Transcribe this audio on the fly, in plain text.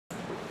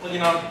Well, you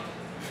know,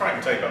 before I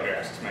can tell you about your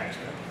assets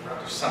management,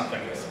 there's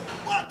something missing.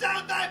 1, 2,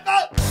 3,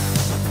 4!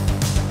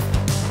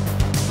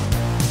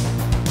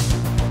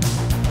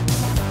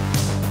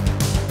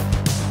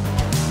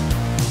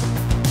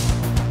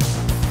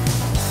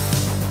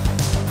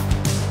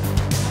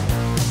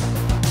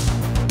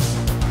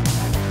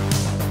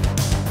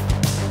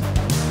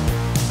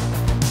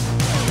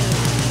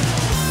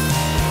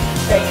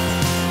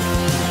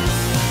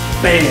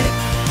 Bam!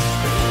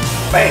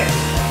 Bam!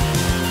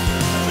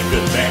 That's a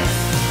good bam.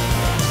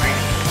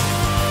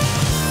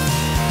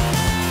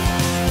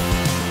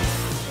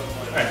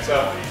 Alright, so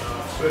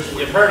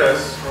you've heard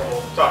us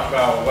talk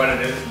about what it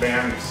is,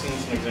 BAM. You've seen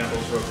some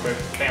examples real quick.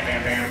 Bam,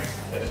 bam, bam.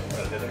 That is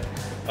what it is.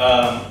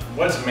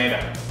 What's it made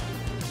of?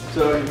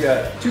 So you've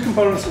got two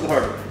components of the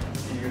hardware.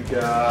 You've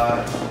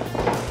got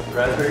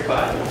Raspberry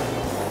Pi,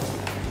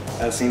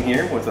 as seen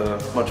here, with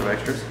a bunch of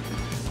extras.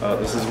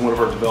 This is one of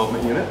our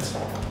development units.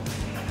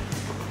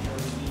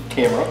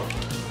 Camera,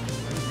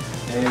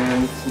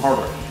 and some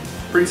hardware.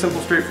 Pretty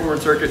simple, straightforward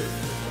circuit,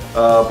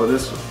 but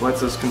this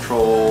lets us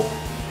control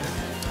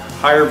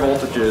higher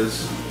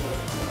voltages,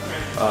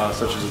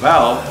 such as a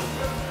valve,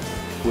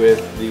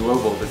 with the low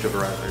voltage of a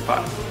Raspberry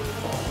Pi.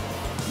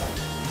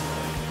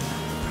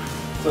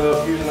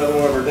 So here's another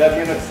one of our dev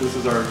units. This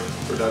is our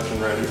production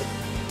ready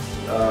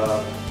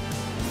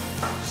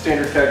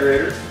standard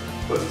kegerator,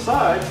 but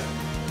inside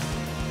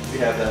we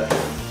have that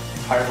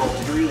higher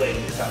voltage relay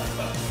we talked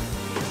about.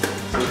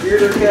 So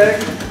here's our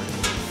keg,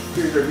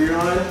 here's our gear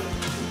line,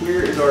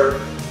 here is our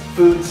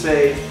food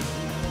safe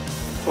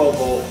 12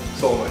 volt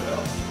solenoid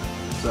valve.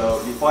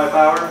 So you apply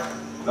power,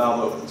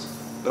 valve opens.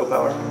 No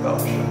power,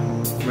 valve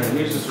shut. When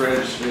users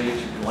registry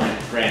to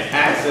grant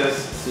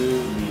access to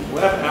the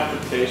web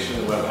application.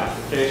 The web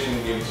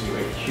application gives you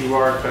a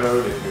QR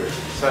code if you're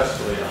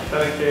successfully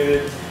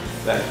authenticated.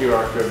 That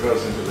QR code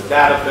goes into the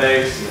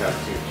database. You have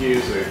two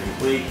queues that are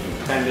complete and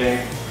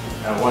pending.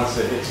 Once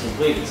it hits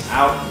complete, it's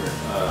out.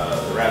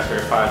 The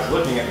Raspberry Pi is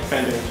looking at the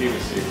pending queue to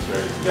see if it's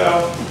ready to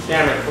go.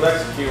 Camera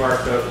collects the QR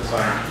code that's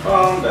on your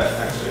phone that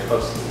actually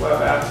hosts the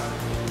web app.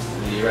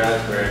 The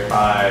Raspberry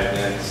Pi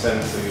then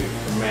sends the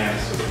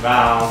commands to the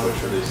valve,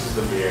 which releases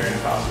the beer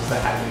and causes the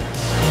happiness.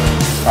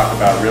 Let's talk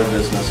about real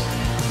business.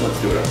 Let's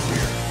do it over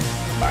here.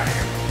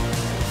 Bye.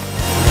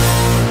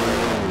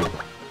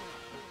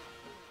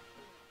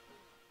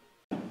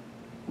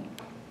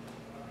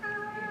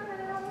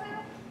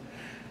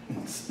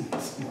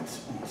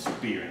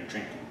 Beer and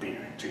drinking, beer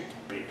and drinking,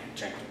 beer and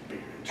drinking,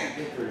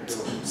 beer and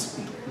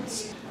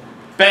drinking.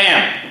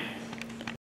 Bam!